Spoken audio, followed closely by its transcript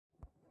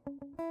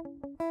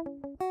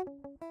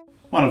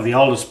One of the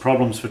oldest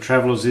problems for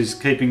travellers is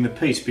keeping the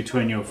peace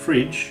between your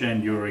fridge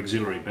and your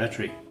auxiliary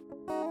battery.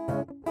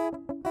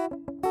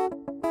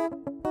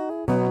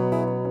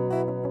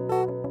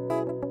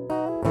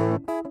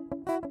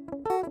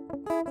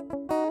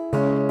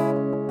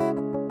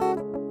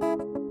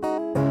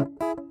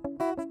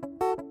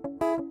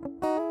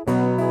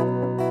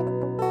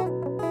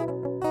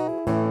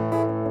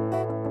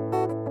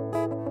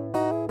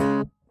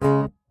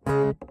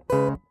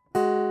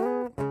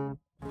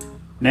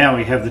 Now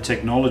we have the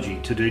technology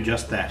to do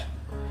just that.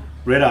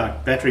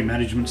 Redarc battery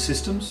management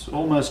systems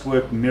almost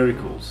work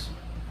miracles,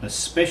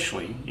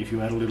 especially if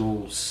you add a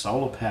little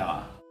solar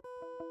power.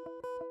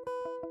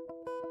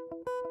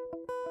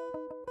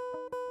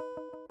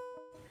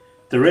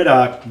 The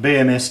Redarc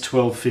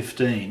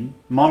BMS1215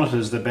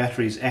 monitors the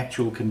battery's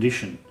actual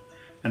condition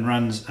and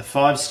runs a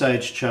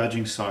 5-stage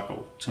charging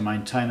cycle to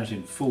maintain it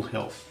in full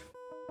health.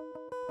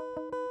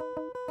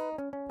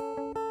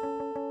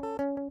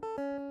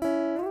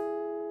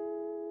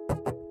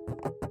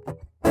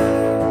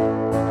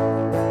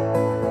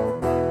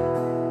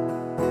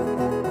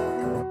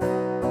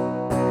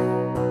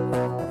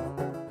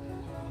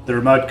 The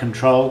remote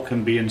control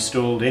can be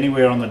installed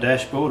anywhere on the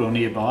dashboard or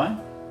nearby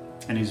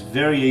and is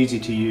very easy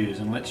to use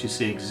and lets you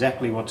see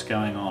exactly what's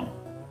going on.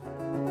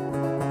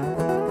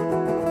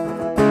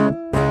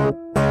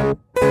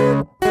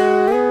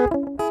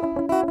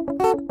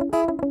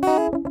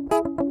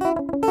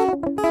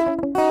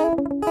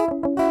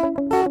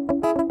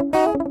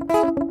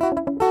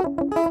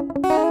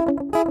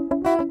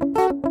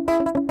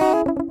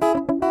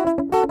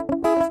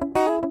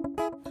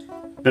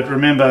 But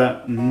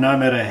remember, no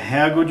matter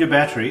how good your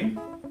battery,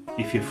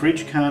 if your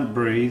fridge can't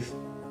breathe,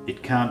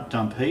 it can't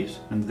dump heat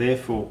and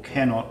therefore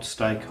cannot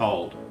stay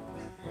cold.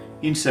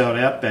 Inside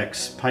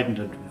Outback's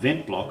patented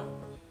vent block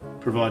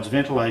provides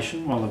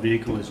ventilation while the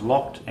vehicle is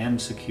locked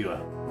and secure.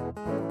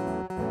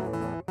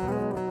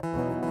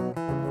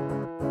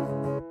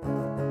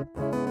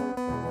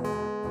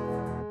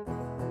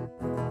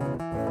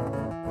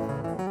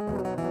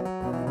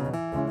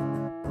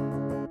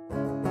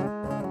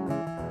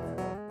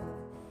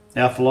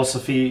 Our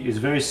philosophy is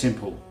very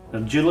simple: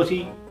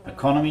 agility,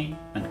 economy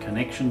and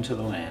connection to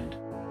the land.